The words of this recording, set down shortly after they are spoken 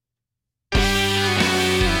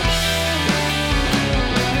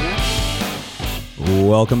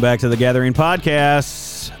welcome back to the Gathering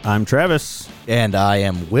Podcast. I'm Travis. And I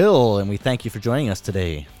am Will, and we thank you for joining us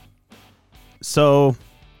today. So,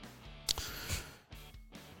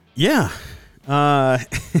 yeah. I'm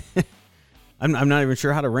not even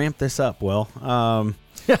sure how to ramp this up, Will.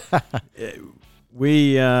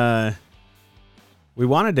 We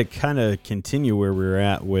wanted to kind of continue where we were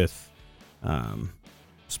at with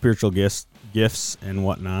spiritual gifts and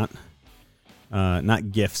whatnot.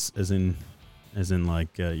 Not gifts as in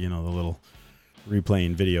like, the little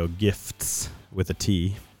replaying video gifts with a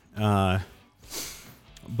T. But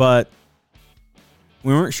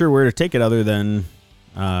we weren't sure where to take it other than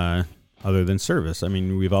service. I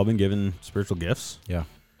mean, we've all been given spiritual gifts. Yeah.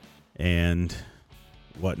 And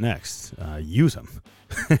what next? Use them,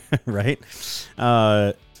 right?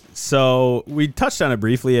 So we touched on it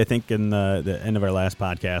briefly, I think, in the end of our last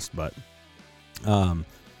podcast, but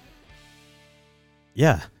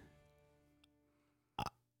yeah.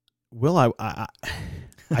 Will, I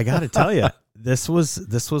got to tell you, this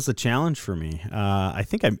was a challenge for me. I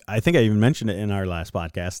think I even mentioned it in our last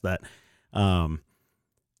podcast that,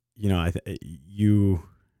 you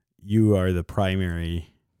are the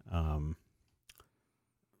primary.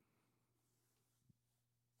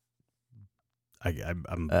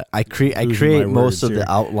 I create most of the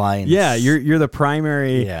outlines. Yeah, you're the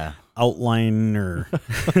primary. Yeah. Outliner,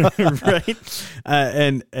 right?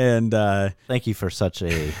 And thank you for such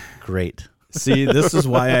a great. See, this is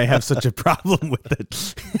why I have such a problem with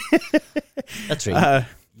it. That's right.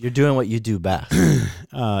 You're doing what you do best.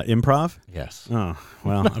 Improv? Yes. Oh,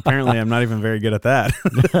 well, apparently I'm not even very good at that.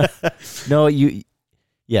 No, you.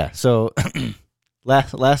 Yeah. So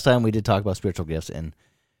last time we did talk about spiritual gifts, and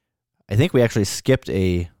I think we actually skipped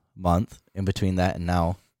a month in between that and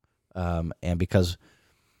now, and because.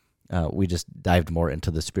 We just dived more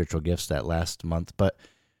into the spiritual gifts that last month. But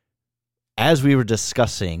as we were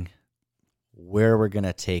discussing where we're going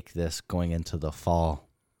to take this going into the fall,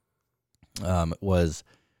 was,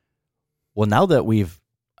 well, now that we've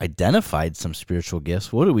identified some spiritual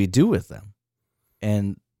gifts, what do we do with them?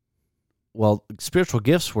 And, well, spiritual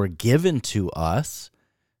gifts were given to us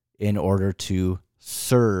in order to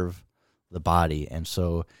serve the body. And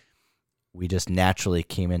so we just naturally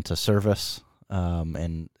came into service.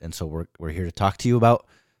 And so we're here to talk to you about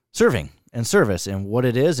serving and service and what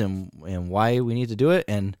it is and why we need to do it.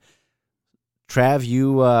 And Trav,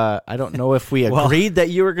 you, I don't know if we agreed that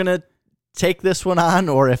you were going to take this one on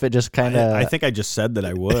or if it just kind of... I think I just said that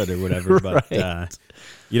I would or whatever, right. But,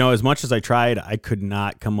 as much as I tried, I could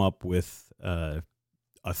not come up with a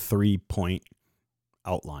 3-point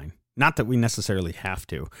outline. Not that we necessarily have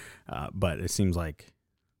to, but it seems like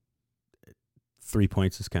 3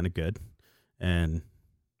 points is kind of good. And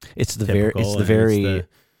it's the very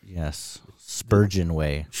Spurgeon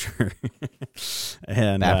way. Sure.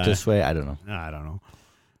 And Baptist way, I don't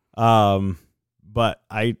know. But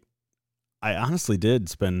I honestly did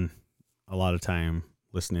spend a lot of time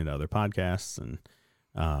listening to other podcasts and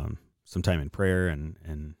some time in prayer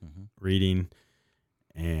and reading,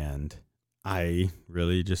 and I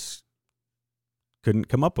really just couldn't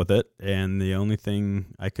come up with it. And the only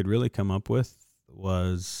thing I could really come up with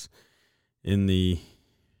was in the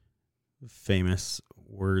famous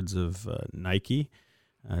words of Nike,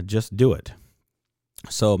 just do it.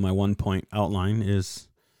 So my 1-point outline is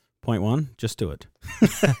point 1, just do it.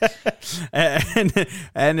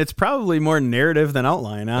 and it's probably more narrative than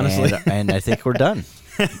outline, honestly. And I think we're done.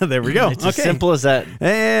 There we go. It's as simple as that.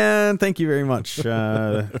 And thank you very much.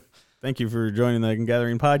 Thank you for joining the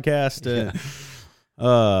Gathering Podcast.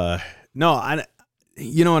 No,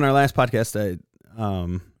 in our last podcast,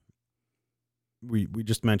 we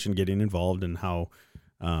just mentioned getting involved and how,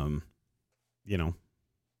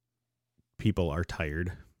 people are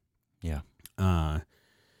tired. Yeah.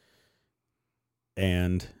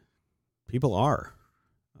 And people are.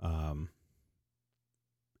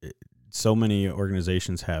 So many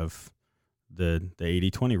organizations have the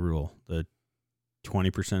 80-20 rule. The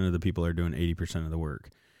 20% of the people are doing 80% of the work.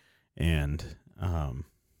 And, and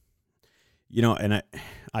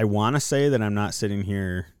I want to say that I'm not sitting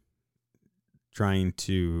here trying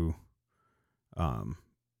to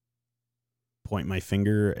point my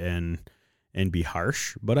finger and be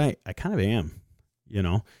harsh, but I kind of am,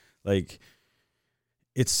 like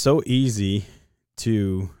it's so easy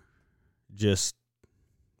to just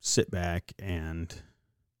sit back and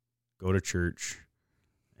go to church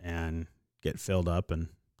and get filled up and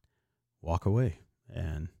walk away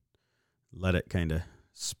and let it kind of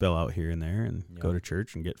spill out here and there and go to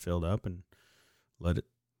church and get filled up and let it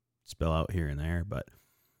spill out here and there. But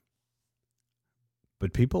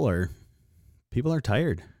people are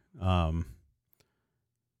tired.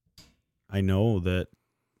 know that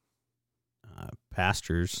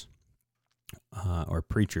pastors or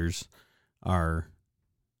preachers are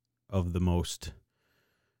of the most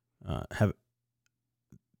have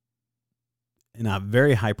in a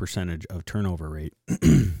very high percentage of turnover rate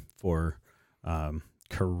for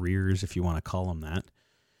careers, if you want to call them that.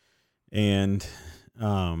 And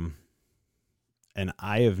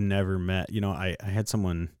I have never met, I had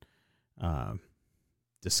someone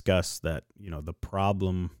discuss that, the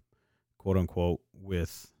problem, quote unquote,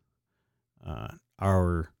 with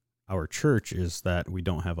our church is that we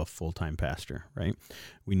don't have a full-time pastor, right?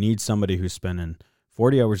 We need somebody who's spending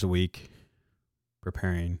 40 hours a week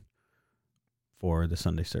preparing for the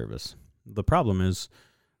Sunday service. The problem is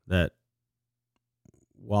that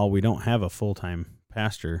while we don't have a full-time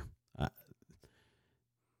pastor,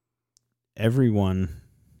 everyone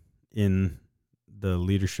in the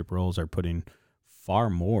leadership roles are putting far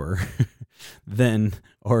more than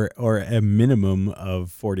or a minimum of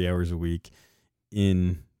 40 hours a week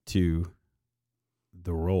into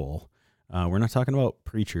the role. We're not talking about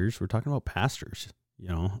preachers. We're talking about pastors,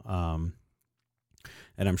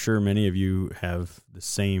 and I'm sure many of you have the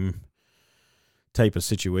same type of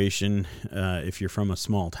situation. If you're from a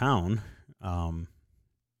small town,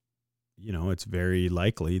 it's very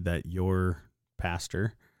likely that your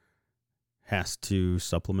pastor has to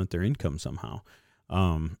supplement their income somehow.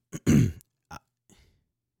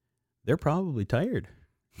 They're probably tired.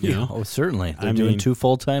 Oh, certainly. They're doing 2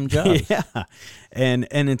 full-time jobs. Yeah. And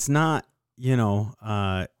it's not,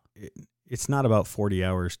 it's not about 40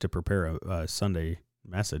 hours to prepare a Sunday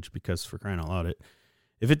message, because for crying out loud,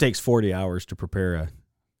 if it takes 40 hours to prepare a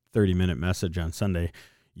 30-minute message on Sunday,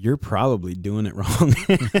 you're probably doing it wrong.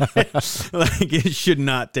 Like, it should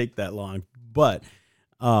not take that long. But,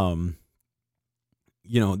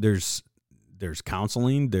 there's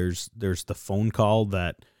counseling, there's the phone call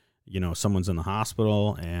that, someone's in the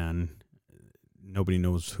hospital and nobody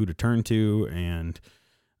knows who to turn to, and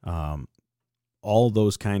all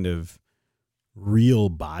those kind of real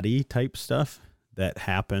body type stuff that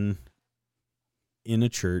happen in a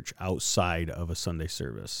church outside of a Sunday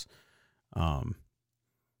service.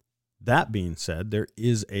 That being said, there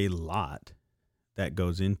is a lot that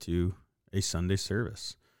goes into a Sunday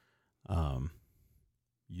service.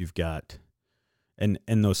 You've got, and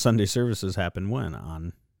those Sunday services happen when?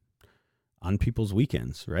 On people's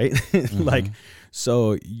weekends, right? Mm-hmm. Like,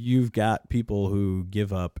 so you've got people who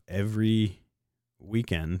give up every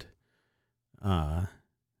weekend,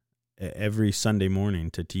 every Sunday morning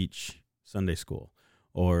to teach Sunday school,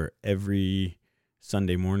 or every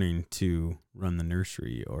Sunday morning to run the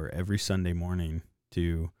nursery, or every Sunday morning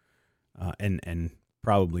to, and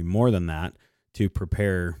probably more than that, to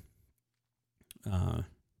prepare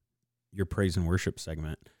your praise and worship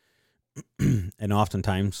segment. And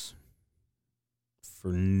oftentimes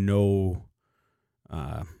for no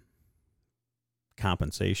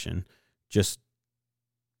compensation, just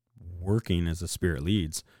working as the Spirit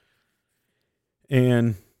leads.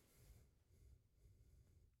 And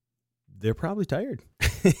they're probably tired.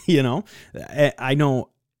 I know,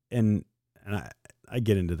 and I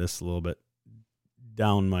get into this a little bit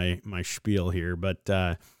down my spiel here,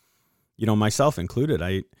 but myself included,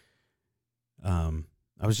 I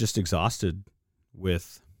was just exhausted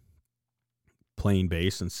with playing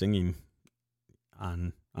bass and singing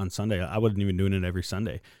on Sunday. I wasn't even doing it every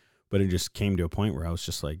Sunday, but it just came to a point where I was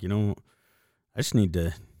just like, I just need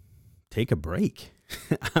to take a break.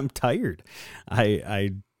 I'm tired.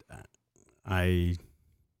 I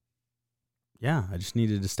just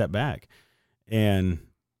needed to step back. And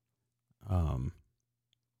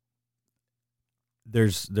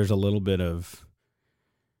there's a little bit of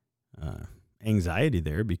anxiety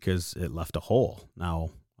there because it left a hole. Now,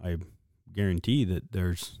 I guarantee that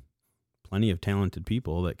there's plenty of talented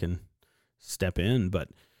people that can step in, but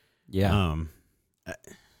yeah.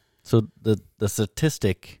 So the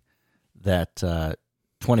statistic that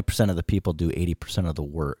 20% of the people do 80% of the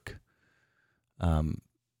work,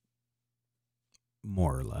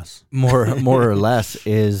 more or less, more or less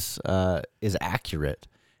is accurate,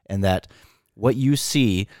 and that what you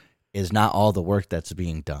see is not all the work that's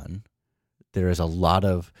being done. There is a lot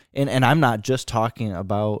of, and I'm not just talking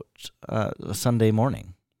about Sunday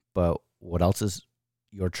morning, but what else is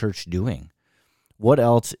your church doing? What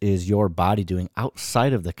else is your body doing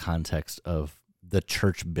outside of the context of the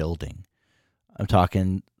church building? I'm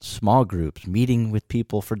talking small groups, meeting with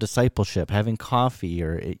people for discipleship, having coffee,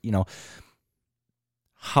 or,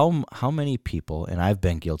 how many people, and I've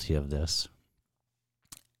been guilty of this,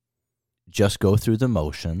 just go through the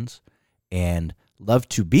motions and love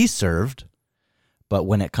to be served, but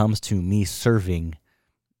when it comes to me serving,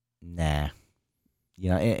 nah.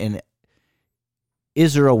 And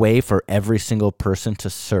is there a way for every single person to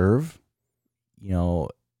serve?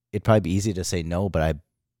 It'd probably be easy to say no, but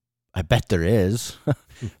I bet there is.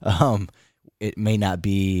 It may not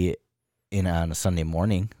be on a Sunday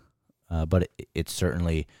morning, but it's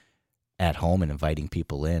certainly at home and inviting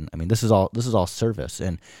people in. I mean, this is all service,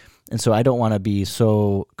 and so I don't want to be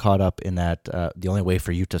so caught up in that. The only way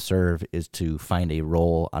for you to serve is to find a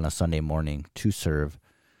role on a Sunday morning to serve.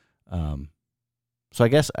 So I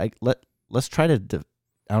guess let's try to.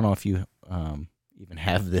 I don't know if you even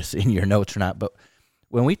have this in your notes or not, but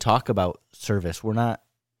when we talk about service, we're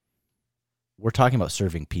talking about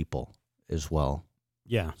serving people as well.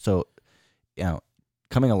 Yeah. So,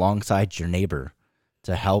 coming alongside your neighbor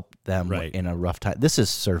to help them Right. in a rough time. This is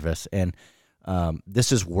service, and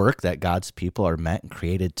this is work that God's people are meant and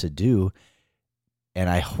created to do. And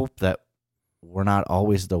I hope that we're not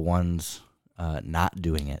always the ones not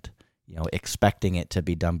doing it, expecting it to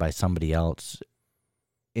be done by somebody else.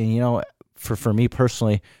 And, for me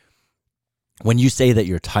personally, when you say that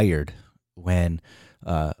you're tired, when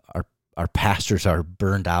our pastors are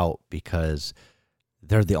burned out because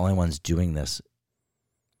they're the only ones doing this,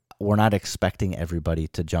 we're not expecting everybody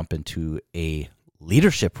to jump into a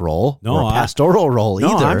leadership role or a pastoral role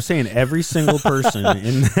either. I'm saying every single person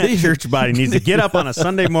in that church body needs to get up on a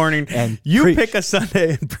Sunday morning and you pick a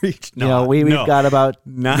Sunday and preach. No, we've got about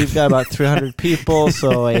 300 people,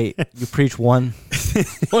 so you preach one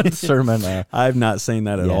sermon. I'm not saying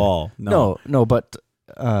that at all. No, but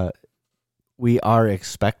we are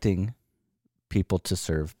expecting people to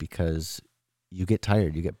serve because you get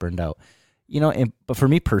tired, you get burned out. But for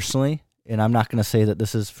me personally, and I'm not going to say that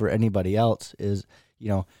this is for anybody else, is,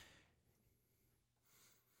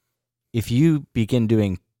 if you begin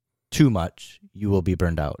doing too much, you will be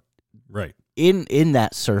burned out. Right. In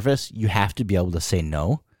that service, you have to be able to say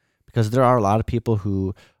no, because there are a lot of people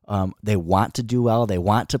who they want to do well, they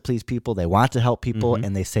want to please people, they want to help people,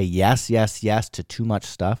 and they say yes, yes, yes to too much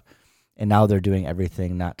stuff. And now they're doing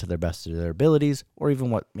everything not to their best of their abilities, or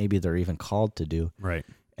even what maybe they're even called to do. Right.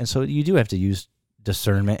 And so you do have to use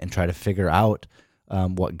discernment and try to figure out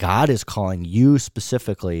what God is calling you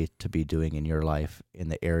specifically to be doing in your life, in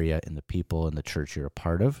the area, in the people, in the church you're a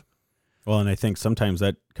part of. Well, and I think sometimes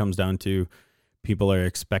that comes down to people are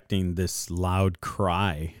expecting this loud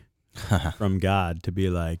cry from God to be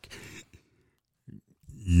like,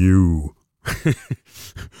 you,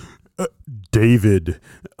 David,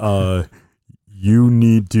 you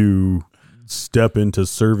need to step into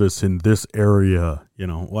service in this area,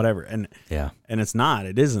 whatever. And it's not,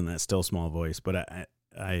 it isn't that still small voice, but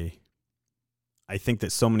I think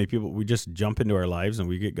that so many people, we just jump into our lives and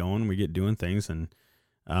we get going, we get doing things,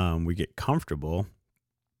 and we get comfortable,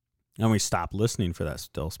 and we stop listening for that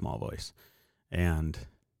still small voice. And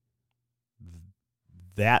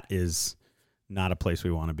that is not a place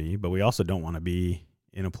we want to be, but we also don't want to be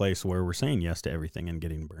in a place where we're saying yes to everything and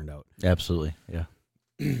getting burned out. Absolutely. Yeah.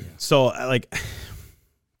 So I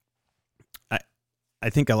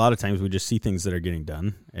think a lot of times we just see things that are getting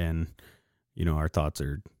done, and our thoughts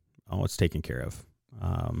are, oh, it's taken care of.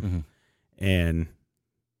 And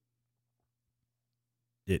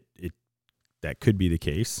it that could be the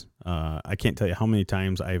case. I can't tell you how many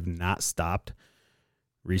times I have not stopped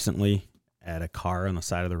recently at a car on the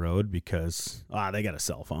side of the road because they got a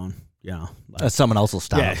cell phone. Someone else will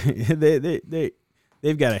stop. Yeah,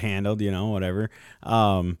 they've got it handled, whatever.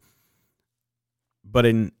 But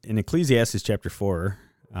in Ecclesiastes chapter 4,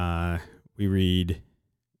 we read,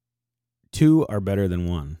 2 are better than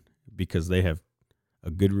 1 because they have a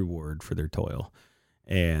good reward for their toil.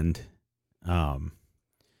 And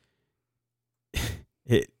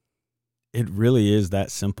it really is that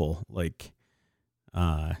simple. Like,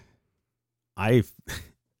 I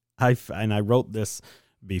wrote this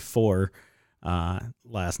before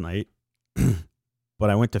last night, but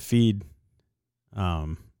I went to feed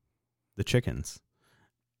the chickens,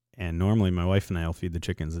 and normally my wife and I will feed the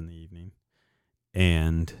chickens in the evening,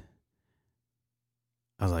 and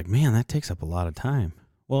I was like, man, that takes up a lot of time.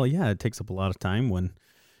 Well, yeah, it takes up a lot of time when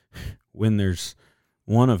there's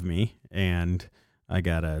one of me, and I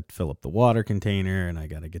gotta fill up the water container, and I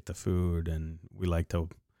gotta get the food, and we like to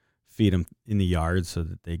feed them in the yard so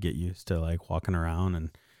that they get used to like walking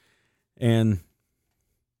around, and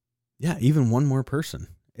yeah, even one more person.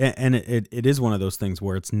 And it is one of those things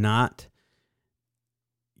where it's not,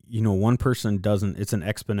 one person doesn't, it's an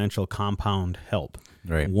exponential compound help.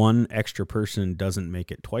 Right. One extra person doesn't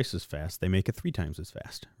make it twice as fast. They make it 3 times as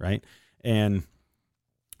fast. Right. And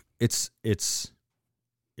it's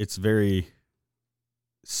very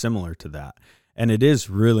similar to that. And it is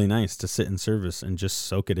really nice to sit in service and just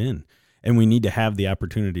soak it in. And we need to have the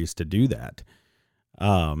opportunities to do that.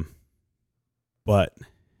 But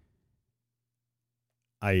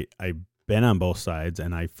I've been on both sides,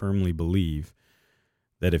 and I firmly believe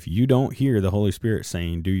that if you don't hear the Holy Spirit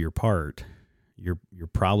saying, do your part, you're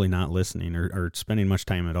probably not listening or spending much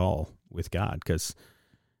time at all with God, because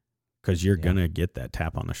you're going to get that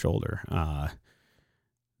tap on the shoulder.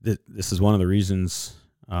 This is one of the reasons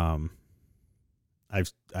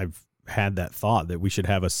I've had that thought that we should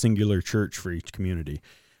have a singular church for each community.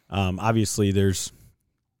 Obviously, there's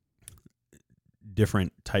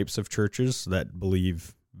different types of churches that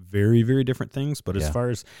believe very, very different things. But as far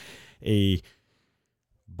as a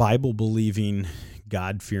Bible-believing,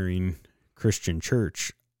 God-fearing Christian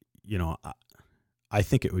church, I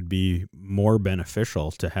think it would be more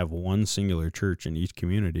beneficial to have one singular church in each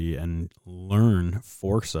community and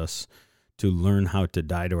force us to learn how to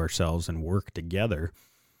die to ourselves and work together,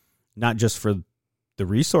 not just for the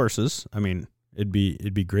resources. I mean, it'd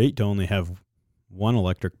be great to only have one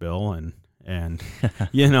electric bill and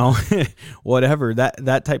whatever,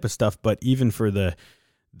 that type of stuff. But even for the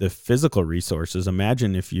physical resources,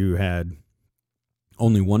 imagine if you had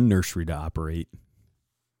only one nursery to operate.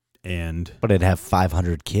 But it'd have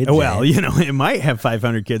 500 kids. Well, it might have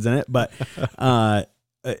 500 kids in it, but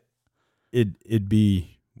it'd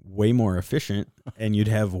be way more efficient, and you'd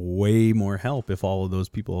have way more help if all of those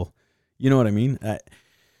people, you know what I mean? I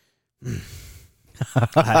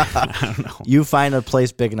don't know. You find a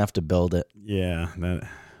place big enough to build it. Yeah,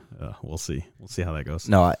 we'll see. We'll see how that goes.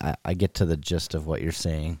 No, I get to the gist of what you're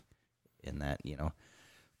saying in that,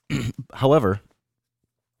 However,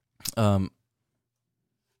 I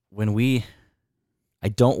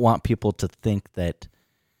don't want people to think that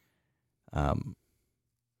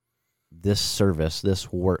this service,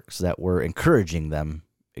 this works, that we're encouraging them,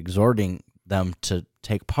 exhorting them to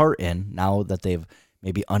take part in, now that they've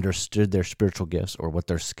maybe understood their spiritual gifts or what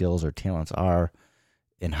their skills or talents are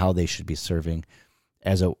and how they should be serving.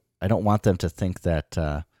 I don't want them to think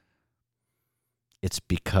that it's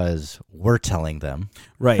because we're telling them.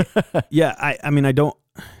 Right. Yeah, I mean,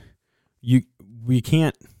 we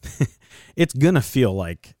can't, it's going to feel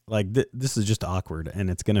like this is just awkward,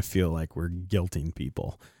 and it's going to feel like we're guilting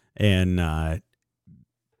people. And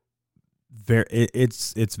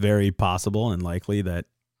it's very possible and likely that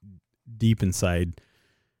deep inside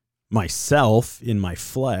myself, in my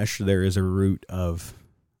flesh, there is a root of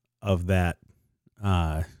that.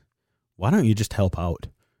 Why don't you just help out,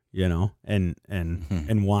 and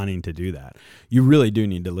wanting to do that. You really do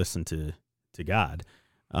need to listen to God,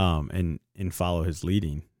 and follow his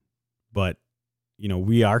leading. But,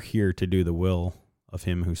 we are here to do the will of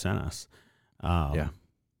him who sent us.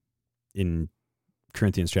 In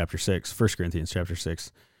Corinthians chapter 6, 1 Corinthians chapter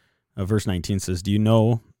 6, verse 19 says, do you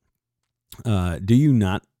not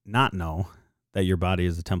know that your body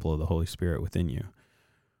is the temple of the Holy Spirit within you,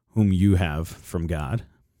 whom you have from God?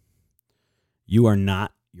 You are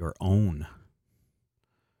not your own.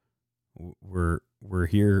 We're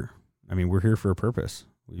here. I mean, we're here for a purpose.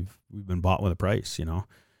 We've been bought with a price, I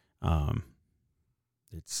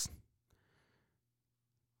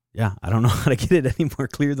don't know how to get it any more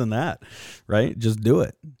clear than that, right? Just do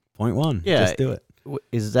it. Point one. Yeah. Just do it.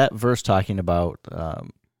 Is that verse talking about, I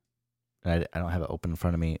don't have it open in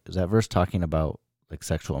front of me. Is that verse talking about like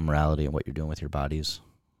sexual immorality and what you're doing with your bodies,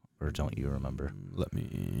 or don't you remember? Let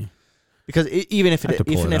me, because even if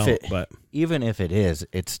it is,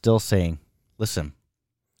 it's still saying, listen,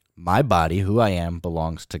 my body, who I am,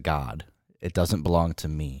 belongs to God. It doesn't belong to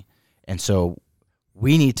me. And so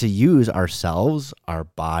we need to use ourselves, our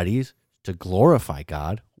bodies, to glorify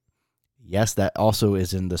God. Yes, that also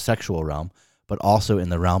is in the sexual realm, but also in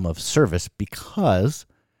the realm of service, because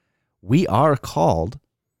we are called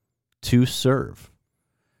to serve.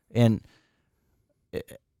 And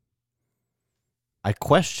I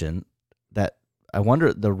question that. I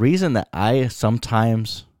wonder, the reason that I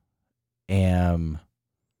sometimes am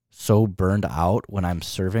so burned out when I'm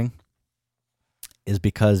serving is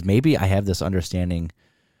because maybe I have this understanding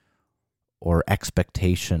or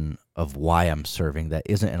expectation of why I'm serving that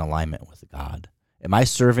isn't in alignment with God. Am I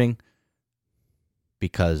serving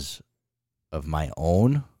because of my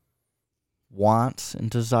own wants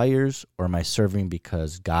and desires, or am I serving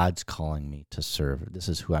because God's calling me to serve? This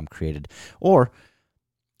is who I'm created. Or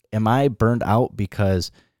am I burned out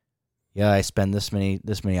because, I spend this many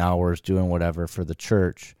hours doing whatever for the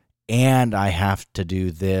church, and I have to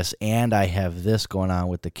do this, and I have this going on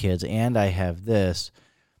with the kids, and I have this.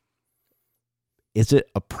 Is it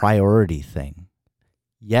a priority thing?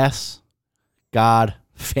 Yes, God,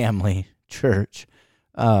 family, church.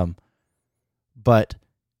 But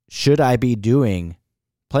should I be playing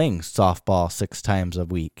softball 6 times a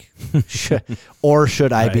week? Or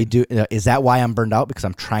should I be is that why I'm burned out? Because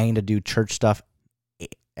I'm trying to do church stuff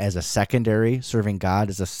as a secondary, serving God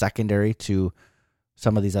as a secondary to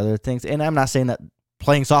some of these other things. And I'm not saying that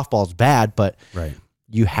playing softball is bad, but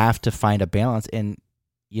you have to find a balance. And,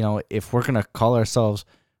 if we're going to call ourselves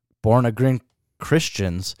born again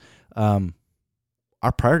Christians, our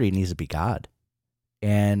priority needs to be God.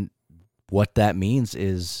 And what that means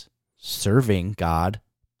is serving God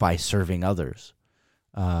by serving others.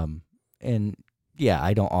 And yeah,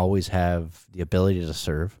 I don't always have the ability to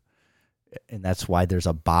serve. And that's why there's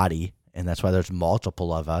a body, and that's why there's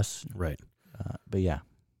multiple of us. Right. But yeah,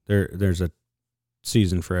 there's a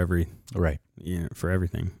season for for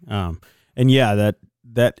everything. And yeah,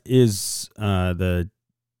 that is the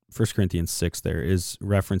 1 Corinthians 6 there is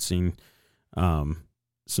referencing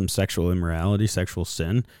some sexual immorality, sexual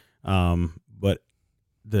sin. But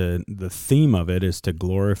the theme of it is to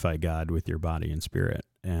glorify God with your body and spirit.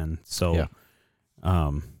 And so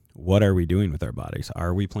what are we doing with our bodies?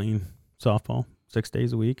 Are we playing softball 6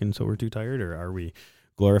 days a week and so we're too tired, or are we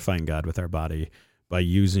glorifying God with our body by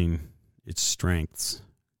using its strengths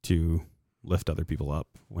to lift other people up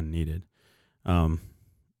when needed? And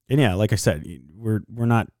yeah, like I said, we're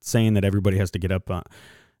not saying that everybody has to get up on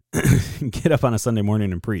a Sunday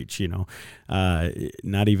morning and preach,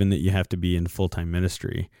 not even that you have to be in full-time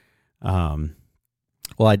ministry. Well,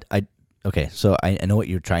 okay, so I know what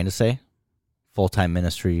you're trying to say. Full-time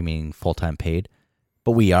ministry, meaning full-time paid,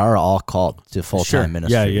 but we are all called to full-time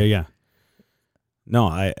ministry. Yeah. No,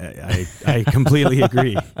 I completely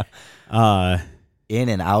agree. In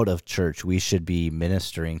and out of church, we should be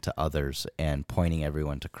ministering to others and pointing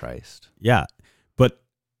everyone to Christ. Yeah, but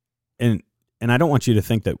and I don't want you to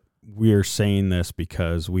think that we're saying this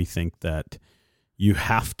because we think that you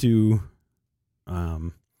have to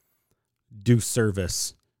do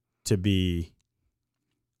service to be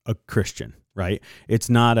a Christian, right? It's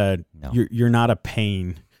not you're not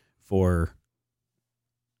paying for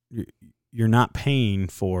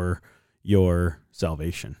your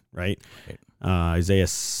salvation, right? Isaiah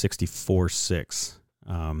 64:6.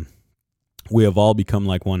 We have all become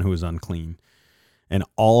like one who is unclean, and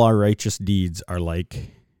all our righteous deeds are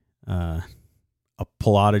like a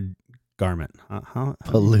polluted garment.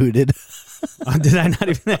 Polluted. Did I not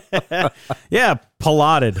even? Yeah,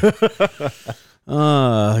 polluted.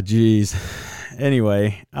 Oh, geez.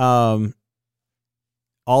 Anyway, all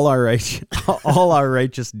our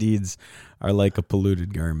righteous deeds are like a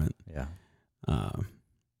polluted garment. Yeah.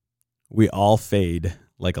 We all fade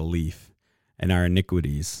like a leaf, and our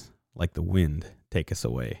iniquities, like the wind, take us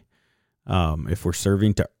away. If we're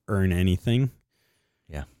serving to earn anything,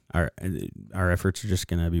 our efforts are just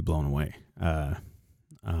going to be blown away. And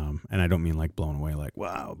I don't mean like blown away, like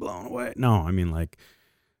wow, blown away. No, I mean like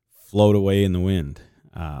float away in the wind.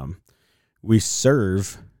 We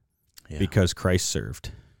serve because Christ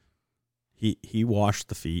served. He washed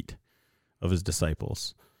the feet of his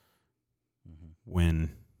disciples when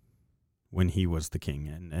he was the king,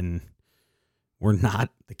 and we're not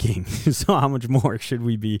the king. So how much more should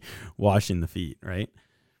we be washing the feet, right?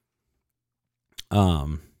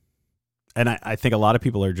 And I think a lot of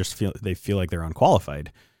people are just feel like they're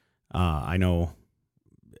unqualified. I know.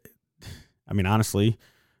 I mean, honestly,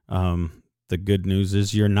 the good news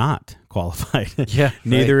is you're not qualified. Yeah.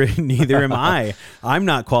 Neither am I. I'm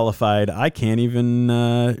not qualified. I can't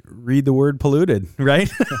even read the word polluted, right?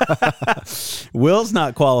 Will's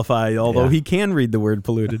not qualified, although he can read the word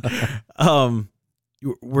polluted.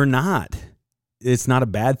 We're not. It's not a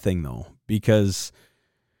bad thing, though, because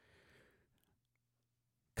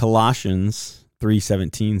Colossians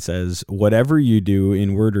 3:17 says, whatever you do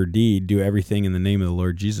in word or deed, do everything in the name of the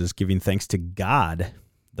Lord Jesus, giving thanks to God,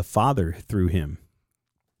 the Father, through him.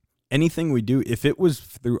 Anything we do, if it was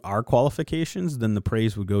through our qualifications, then the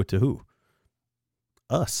praise would go to who?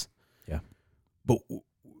 Us. Yeah. But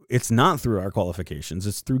it's not through our qualifications.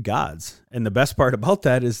 It's through God's. And the best part about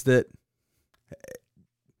that is that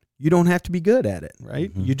you don't have to be good at it, right?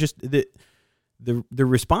 Mm-hmm. You just, the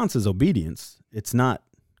response is obedience. It's not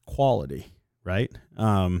quality, right?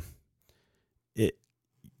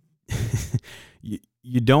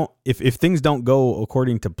 You don't, if things don't go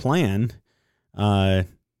according to plan,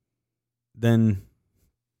 then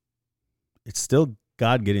it's still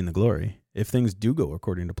God getting the glory. If things do go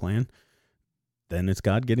according to plan, then it's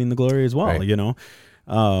God getting the glory as well. Right.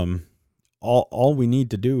 All we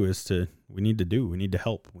need to do is we need to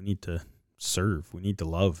help. We need to serve. We need to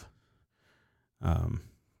love.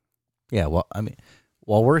 Yeah. Well, I mean,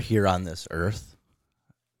 while we're here on this earth,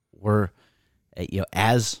 we're,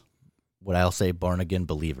 as what I'll say born again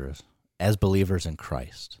believers, as believers in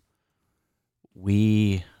Christ,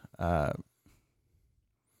 we are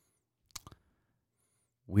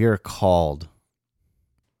called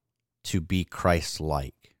to be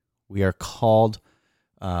Christ-like. We are called,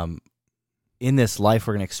 in this life,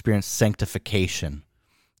 we're going to experience sanctification,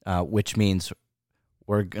 which means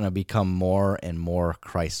we're going to become more and more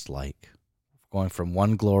Christ-like, going from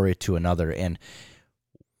one glory to another. And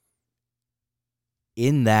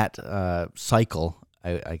in that cycle,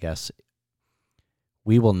 I guess,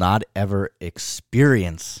 we will not ever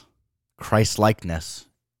experience Christ-likeness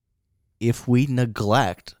if we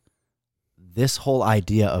neglect this whole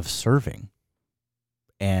idea of serving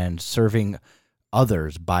and serving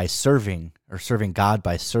others by serving, or serving God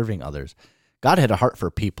by serving others. God had a heart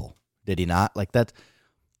for people, did he not? Like that's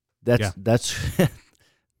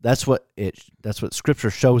that's what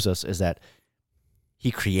Scripture shows us, is that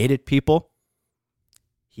he created people.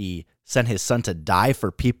 He sent his son to die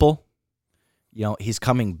for people. You know, he's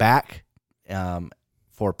coming back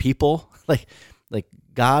for people. Like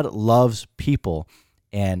God loves people.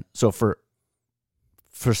 And so for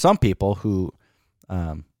some people who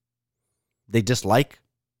they dislike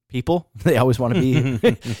people, they always want to be,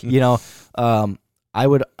 I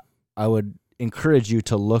would encourage you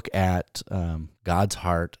to look at God's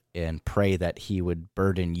heart and pray that he would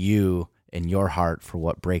burden you in your heart for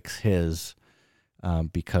what breaks his,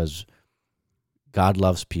 because God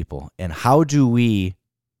loves people. And how do we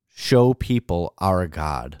show people our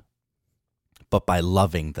God? But by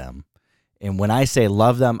loving them. And when I say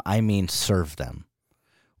love them, I mean serve them.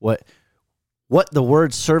 What the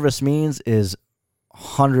word service means is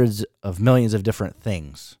hundreds of millions of different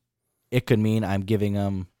things. It could mean I'm giving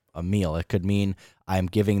them a meal. It could mean I'm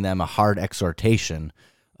giving them a hard exhortation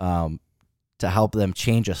to help them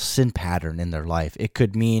change a sin pattern in their life. It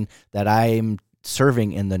could mean that I'm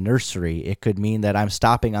serving in the nursery. It could mean that I'm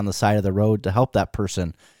stopping on the side of the road to help that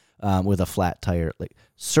person with a flat tire. Like,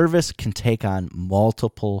 service can take on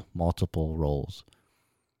multiple roles,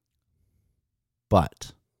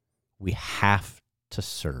 but we have to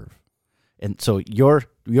serve. And so your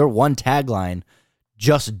one tagline,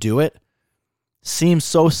 "Just do it," seems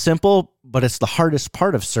so simple, but it's the hardest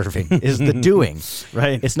part of serving is the doing.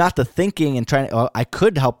 Right. It's not the thinking and trying, oh, I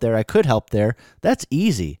could help there. That's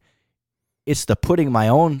easy. It's the putting my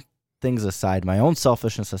own things aside, my own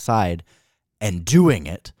selfishness aside, and doing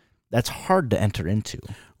it. That's hard to enter into.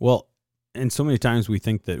 Well, and so many times we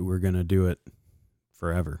think that we're going to do it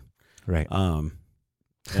forever. Right. And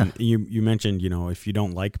you mentioned, if you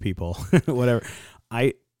don't like people, whatever.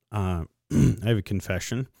 I have a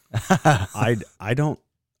confession. I don't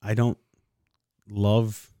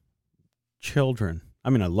love children. I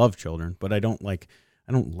mean, I love children, but I don't like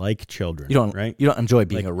children. You don't, right? You don't enjoy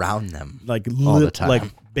being around them like all the time. Like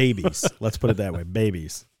babies. Let's put it that way,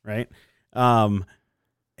 babies, right?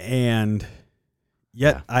 And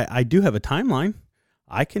yet I do have a timeline.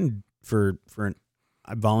 I can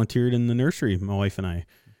I volunteered in the nursery, my wife and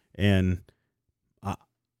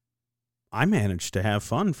I managed to have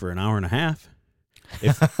fun for an hour and a half.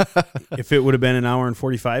 If it would have been an hour and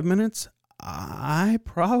 45 minutes, I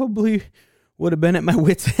probably would have been at my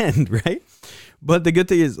wit's end, right? But the good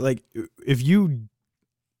thing is, like, if you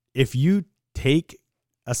take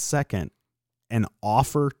a second and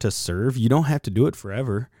offer to serve, you don't have to do it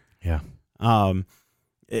forever. Yeah.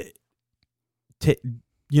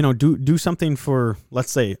 Do something for,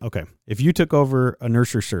 let's say, okay, if you took over a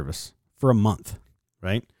nursery service for a month,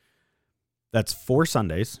 right? That's 4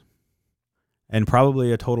 Sundays and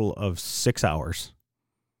probably a total of 6 hours.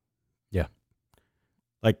 Yeah.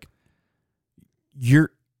 Like,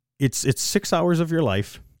 it's 6 hours of your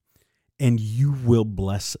life, and you will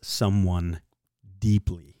bless someone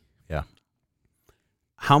deeply. Yeah.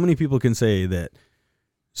 How many people can say that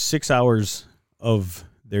 6 hours of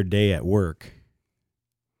their day at work,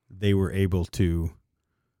 they were able to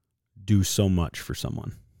do so much for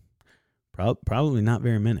someone? Probably not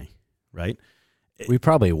very many, right? We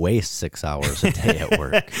probably waste 6 hours a day at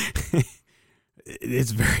work.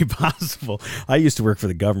 It's very possible. I used to work for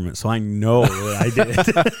the government, so I know that I did.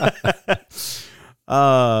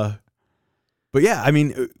 But yeah, I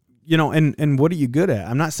mean, and what are you good at?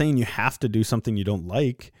 I'm not saying you have to do something you don't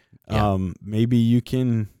like. Yeah. Maybe you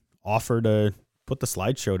can offer to put the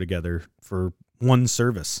slideshow together for one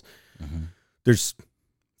service. Mm-hmm. There's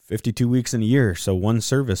 52 weeks in a year, so one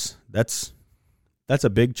service, that's a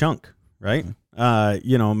big chunk, right?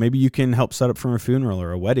 Mm-hmm. Maybe you can help set up for a funeral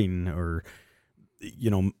or a wedding, or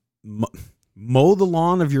mow the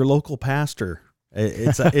lawn of your local pastor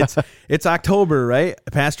It's October, right?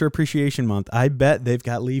 Pastor Appreciation Month. I bet they've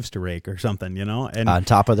got leaves to rake or something, and on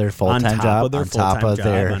top of their full-time job, on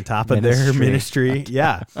top of their ministry.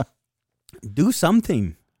 Yeah. Do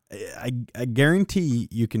something. I guarantee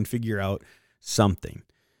you can figure out something.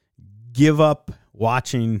 Give up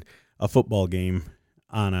watching a football game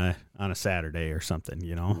on a Saturday or something,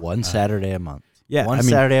 One Saturday a month. Yeah.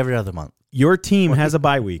 Saturday every other month. Your team has a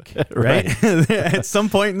bye week, right? At some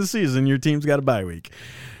point in the season, your team's got a bye week.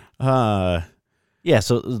 Yeah,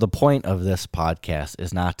 so the point of this podcast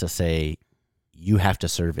is not to say you have to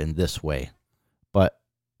serve in this way, but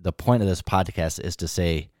the point of this podcast is to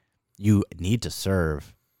say you need to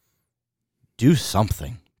serve. Do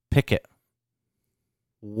something. Pick it.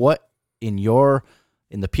 What in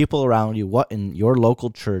the people around you, what in your local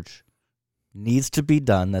church needs to be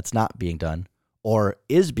done that's not being done or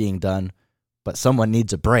is being done, but someone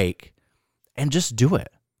needs a break, and just do it.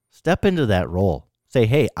 Step into that role. Say,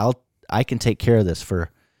 hey, I can take care of this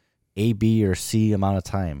for A, B, or C amount of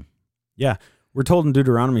time. Yeah. We're told in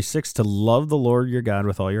Deuteronomy 6 to love the Lord your God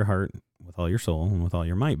with all your heart, with all your soul, and with all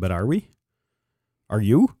your might. But are we? Are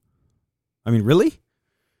you? I mean, really?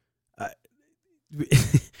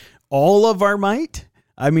 All of our might?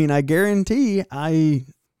 I mean, I guarantee I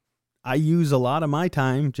use a lot of my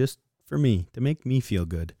time just for me, to make me feel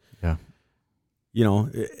good. Yeah.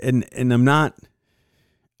 And I'm not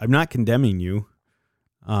condemning you.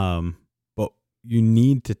 But we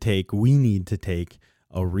need to take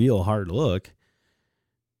a real hard look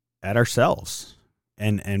at ourselves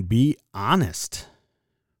and be honest.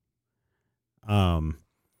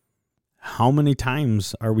 How many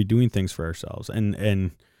times are we doing things for ourselves?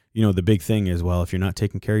 And the big thing is, well, if you're not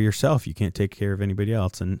taking care of yourself, you can't take care of anybody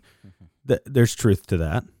else. And there's truth to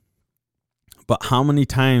that. But how many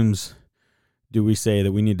times do we say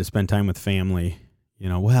that we need to spend time with family?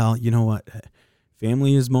 Well, you know what?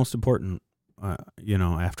 Family is most important,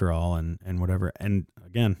 after all, and whatever. And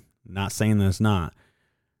again, not saying that it's not.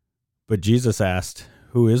 But Jesus asked,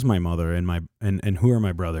 who is my mother and who are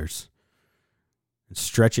my brothers? And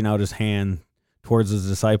stretching out his hand towards his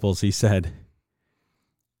disciples, he said,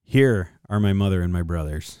 here are my mother and my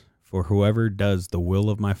brothers. For whoever does the will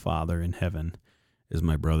of my Father in heaven is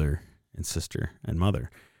my brother and sister and mother.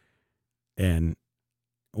 And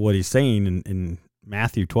what he's saying in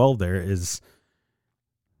Matthew 12 there is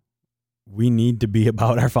we need to be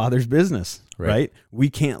about our Father's business, right? We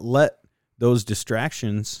can't let those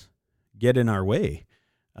distractions get in our way.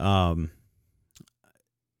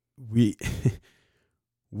 We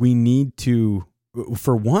need to,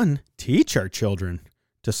 for one, teach our children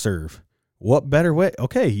to serve. What better way?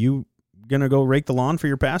 Okay, you gonna go rake the lawn for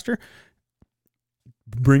your pastor?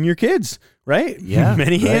 Bring your kids, right? Yeah.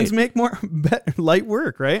 Many hands make more light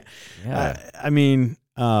work, right? Yeah.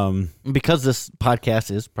 Because this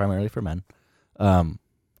podcast is primarily for men,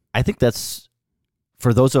 I think that's,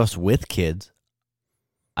 for those of us with kids,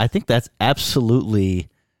 I think that's absolutely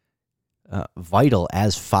vital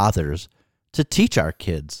as fathers to teach our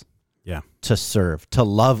kids to serve, to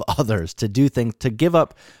love others, to do things, to give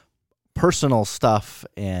up personal stuff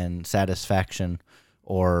and satisfaction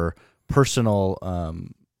or personal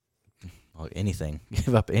anything,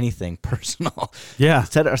 give up anything personal. Yeah.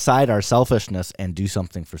 Set aside our selfishness and do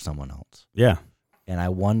something for someone else. Yeah. And I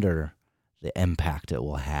wonder the impact it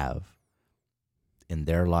will have in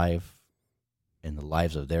their life, in the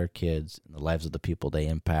lives of their kids, in the lives of the people they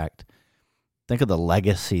impact. Think of the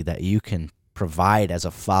legacy that you can provide as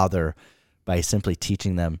a father by simply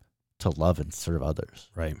teaching them to love and serve others.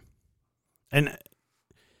 Right. And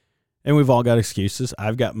we've all got excuses.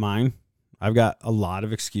 I've got mine. I've got a lot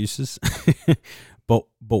of excuses. but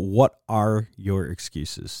what are your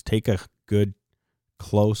excuses? Take a good,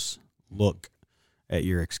 close look at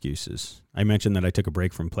your excuses. I mentioned that I took a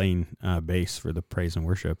break from playing bass for the praise and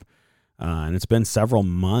worship, and it's been several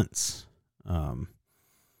months. But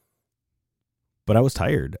I was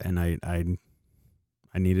tired, and I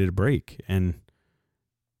needed a break, and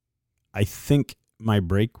I think my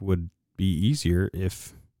break would be easier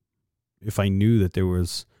if I knew that there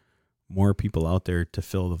was more people out there to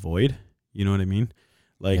fill the void. You know what I mean?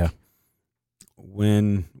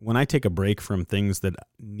 When I take a break from things that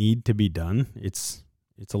need to be done, it's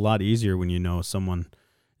a lot easier when you know someone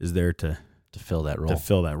is there to fill that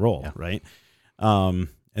role. Right? And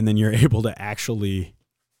then you're able to actually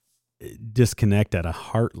disconnect at a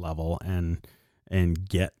heart level and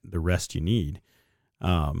get the rest you need.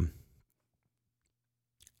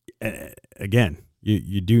 Again,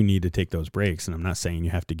 you do need to take those breaks, and I'm not saying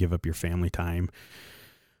you have to give up your family time.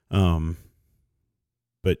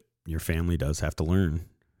 But your family does have to learn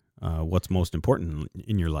what's most important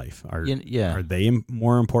in your life. Are they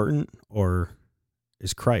more important, or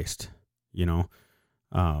is Christ?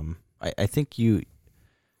 I think you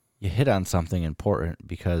hit on something important,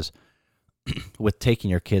 because with taking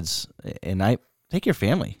your kids, and take your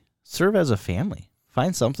family, serve as a family,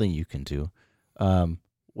 find something you can do.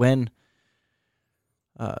 When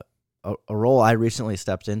a role I recently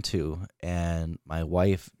stepped into, and my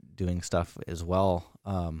wife doing stuff as well,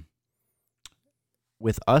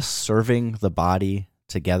 with us serving the body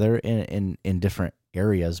together in different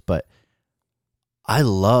areas, but I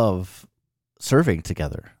love serving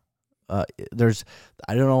together. I don't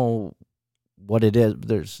know what it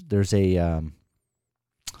is. There's a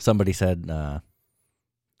somebody said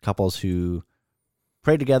couples who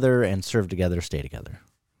pray together and serve together stay together,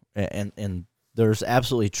 and there's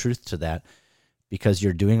absolutely truth to that, because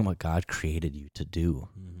you're doing what God created you to do,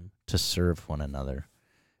 to serve one another,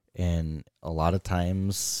 and a lot of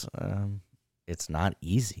times it's not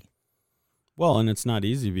easy. Well, and it's not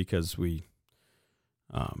easy because we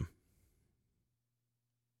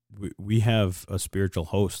have a spiritual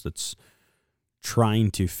host that's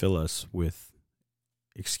trying to fill us with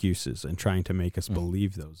excuses and trying to make us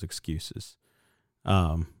believe those excuses.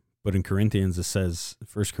 But in Corinthians, it says,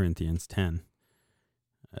 1 Corinthians 10,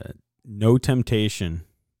 no temptation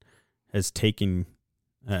has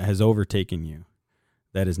overtaken you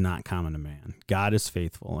that is not common to man. God is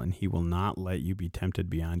faithful, and he will not let you be tempted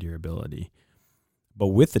beyond your ability. But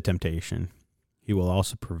with the temptation, he will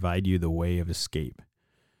also provide you the way of escape,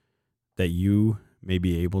 that you may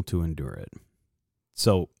be able to endure it.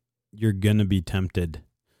 So you're going to be tempted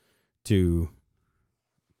to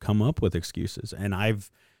come up with excuses. And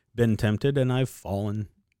I've been tempted, and I've fallen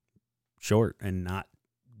short and not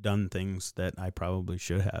done things that I probably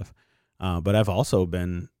should have. But I've also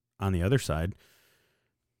been on the other side,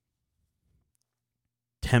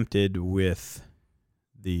 tempted with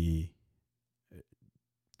the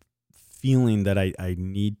feeling that I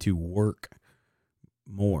need to work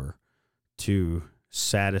more to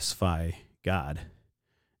satisfy God.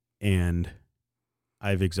 And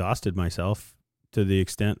I've exhausted myself to the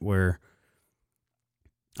extent where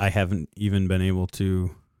I haven't even been able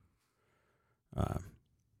to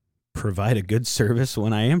provide a good service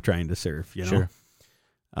when I am trying to serve, Sure.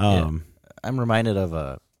 I'm reminded of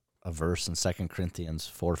a verse in 2 Corinthians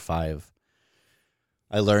 4:5.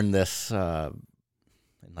 I learned this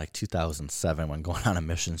in 2007 when going on a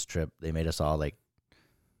missions trip. They made us all like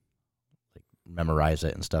memorize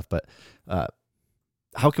it and stuff. But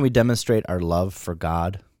how can we demonstrate our love for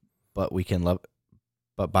God? But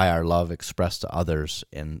by our love expressed to others.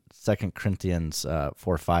 In 2 Corinthians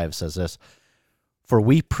 4:5 says this: "For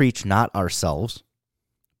we preach not ourselves,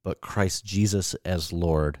 but Christ Jesus as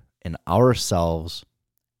Lord, and ourselves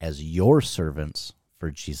as your servants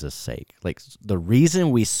for Jesus' sake." Like, the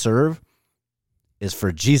reason we serve is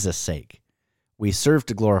for Jesus' sake. We serve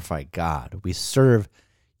to glorify God. We serve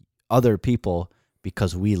other people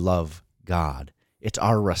because we love God. It's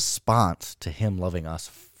our response to him loving us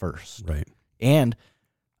first. Right. And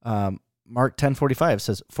Mark 10:45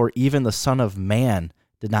 says, "For even the Son of Man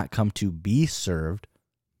did not come to be served,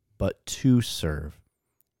 but to serve.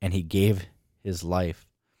 And he gave his life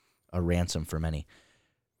a ransom for many."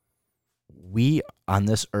 We on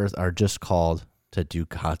this earth are just called to do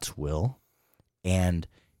God's will and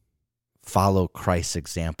follow Christ's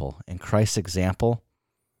example. And Christ's example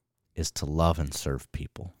is to love and serve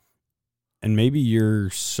people. And maybe you're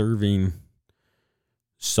serving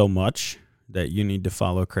so much that you need to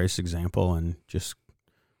follow Christ's example and just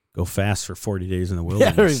go fast for 40 days in the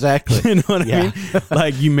wilderness. Yeah, exactly. You know what I mean?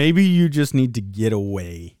 Like, maybe you just need to get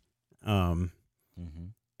away and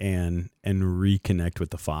reconnect with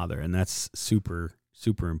the Father. And that's super,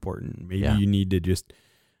 super important. Maybe you need to just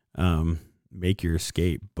make your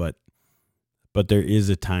escape. But there is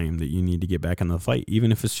a time that you need to get back in the fight,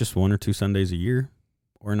 even if it's just 1 or 2 Sundays a year,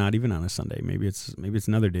 or not even on a Sunday. Maybe it's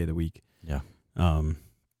another day of the week. Yeah.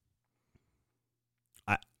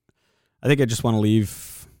 I think I just want to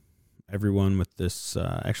leave everyone with this.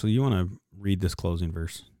 Actually, you want to read this closing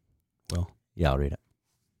verse? Well, yeah, I'll read it.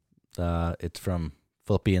 It's from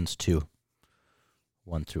Philippians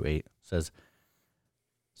 2:1-8. It says,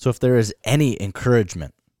 "So if there is any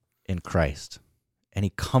encouragement in Christ,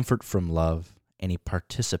 any comfort from love, any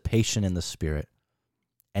participation in the Spirit,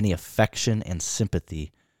 any affection and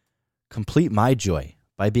sympathy, complete my joy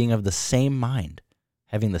by being of the same mind,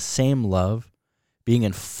 having the same love, being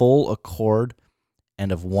in full accord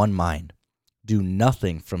and of one mind. Do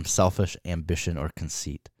nothing from selfish ambition or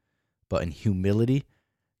conceit, but in humility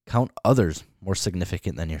count others more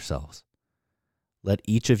significant than yourselves. let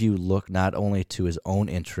each of you look not only to his own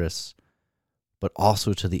interests, but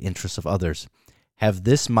also to the interests of others. Have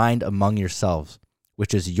this mind among yourselves,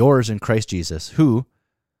 which is yours in Christ Jesus, who,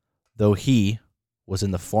 though he was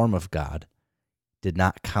in the form of God, did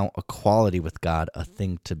not count equality with God a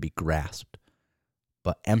thing to be grasped,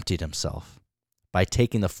 but emptied himself by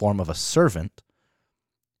taking the form of a servant,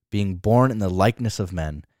 being born in the likeness of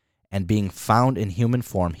men, and being found in human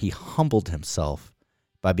form, he humbled himself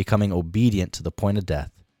by becoming obedient to the point of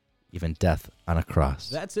death, even death on a cross.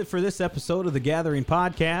 That's it for this episode of the Gathering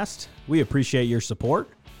Podcast. We appreciate your support.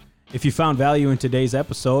 If you found value in today's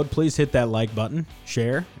episode, please hit that like button,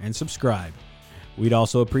 share, and subscribe. We'd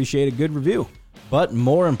also appreciate a good review. But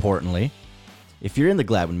more importantly, if you're in the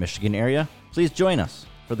Gladwin, Michigan area, please join us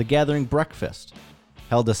for the Gathering Breakfast,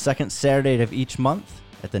 held the second Saturday of each month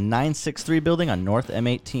at the 963 building on North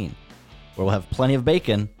M18, where we'll have plenty of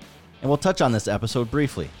bacon, and we'll touch on this episode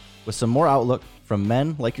briefly with some more outlook from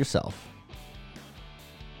men like yourself.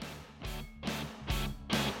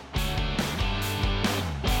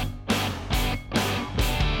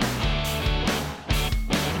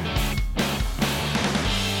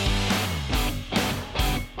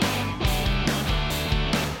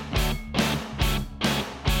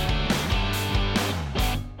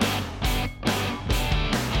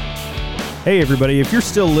 Hey, everybody, if you're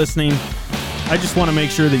still listening, I just want to make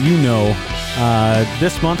sure that you know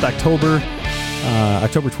this month, October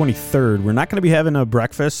 23rd, we're not going to be having a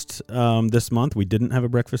breakfast this month. We didn't have a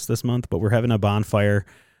breakfast this month, but we're having a bonfire.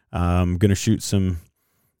 I'm going to shoot some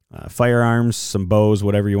firearms, some bows,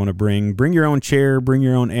 whatever you want to bring. Bring your own chair, bring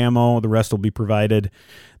your own ammo. The rest will be provided.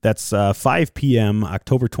 That's 5 p.m.,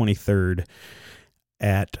 October 23rd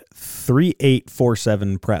at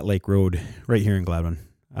 3847 Pratt Lake Road right here in Gladwin.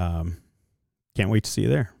 Can't wait to see you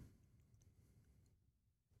there.